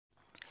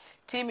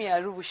Timu ya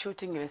Ruvu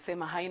Shooting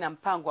imesema haina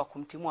mpango wa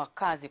kumtimua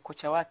kazi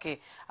kocha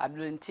wake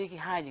Abdulntiki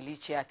Haji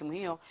licha ya timu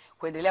hiyo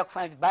kuendelea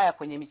kufanya vibaya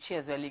kwenye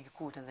michezo ya ligi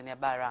kuu Tanzania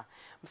bara.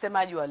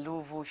 Msemaji wa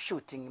Ruvu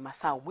Shooting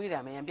Masao Bwire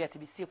ameambia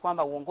TBC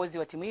kwamba uongozi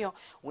wa timu hiyo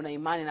una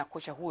imani na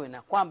kocha huyo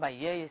na kwamba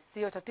yeye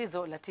sio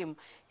tatizo la timu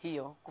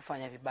hiyo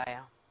kufanya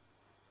vibaya.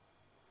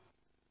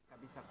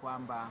 Kabisa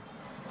kwamba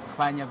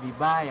kufanya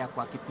vibaya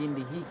kwa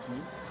kipindi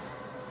hiki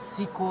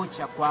si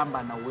kocha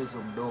kwamba na uwezo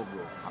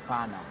mdogo,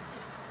 hapana.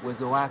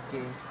 Uwezo wake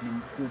ni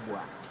mkubwa,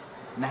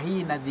 na hii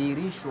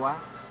inadhihirishwa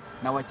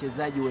na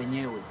wachezaji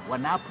wenyewe.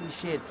 Wana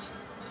appreciate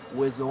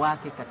uwezo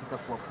wake katika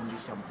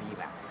kuwafundisha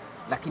mpira,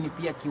 lakini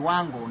pia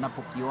kiwango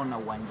unapokiona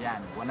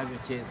uwanjani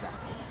wanavyocheza,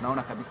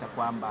 unaona kabisa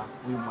kwamba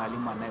huyu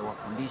mwalimu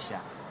anayewafundisha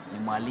ni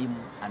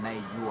mwalimu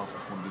anayejua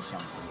kufundisha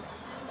mpira.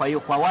 Kwa hiyo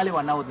kwa wale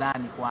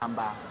wanaodhani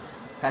kwamba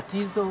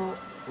tatizo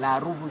la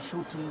Ruvu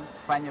Shooting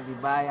kufanya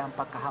vibaya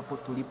mpaka hapo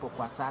tulipo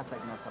kwa sasa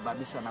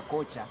linasababishwa na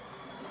kocha,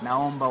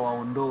 naomba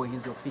waondoe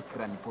hizo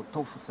fikra, ni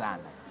potofu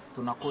sana.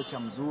 Tuna kocha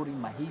mzuri,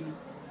 mahiri,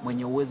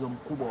 mwenye uwezo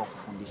mkubwa wa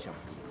kufundisha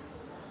mpira.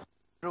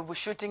 Ruvu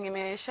Shooting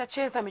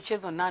imeshacheza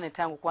michezo 8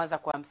 tangu kuanza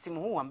kwa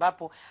msimu huu,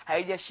 ambapo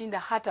haijashinda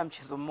hata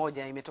mchezo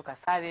mmoja. Imetoka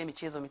sare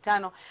michezo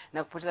 5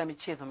 na kupoteza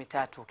michezo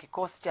 3.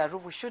 Kikosi cha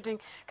Ruvu Shooting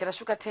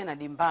kitashuka tena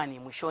dimbani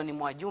mwishoni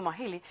mwa juma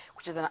hili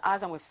kucheza na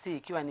Azam FC,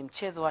 ikiwa ni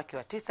mchezo wake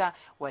wa 9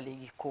 wa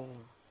ligi kuu.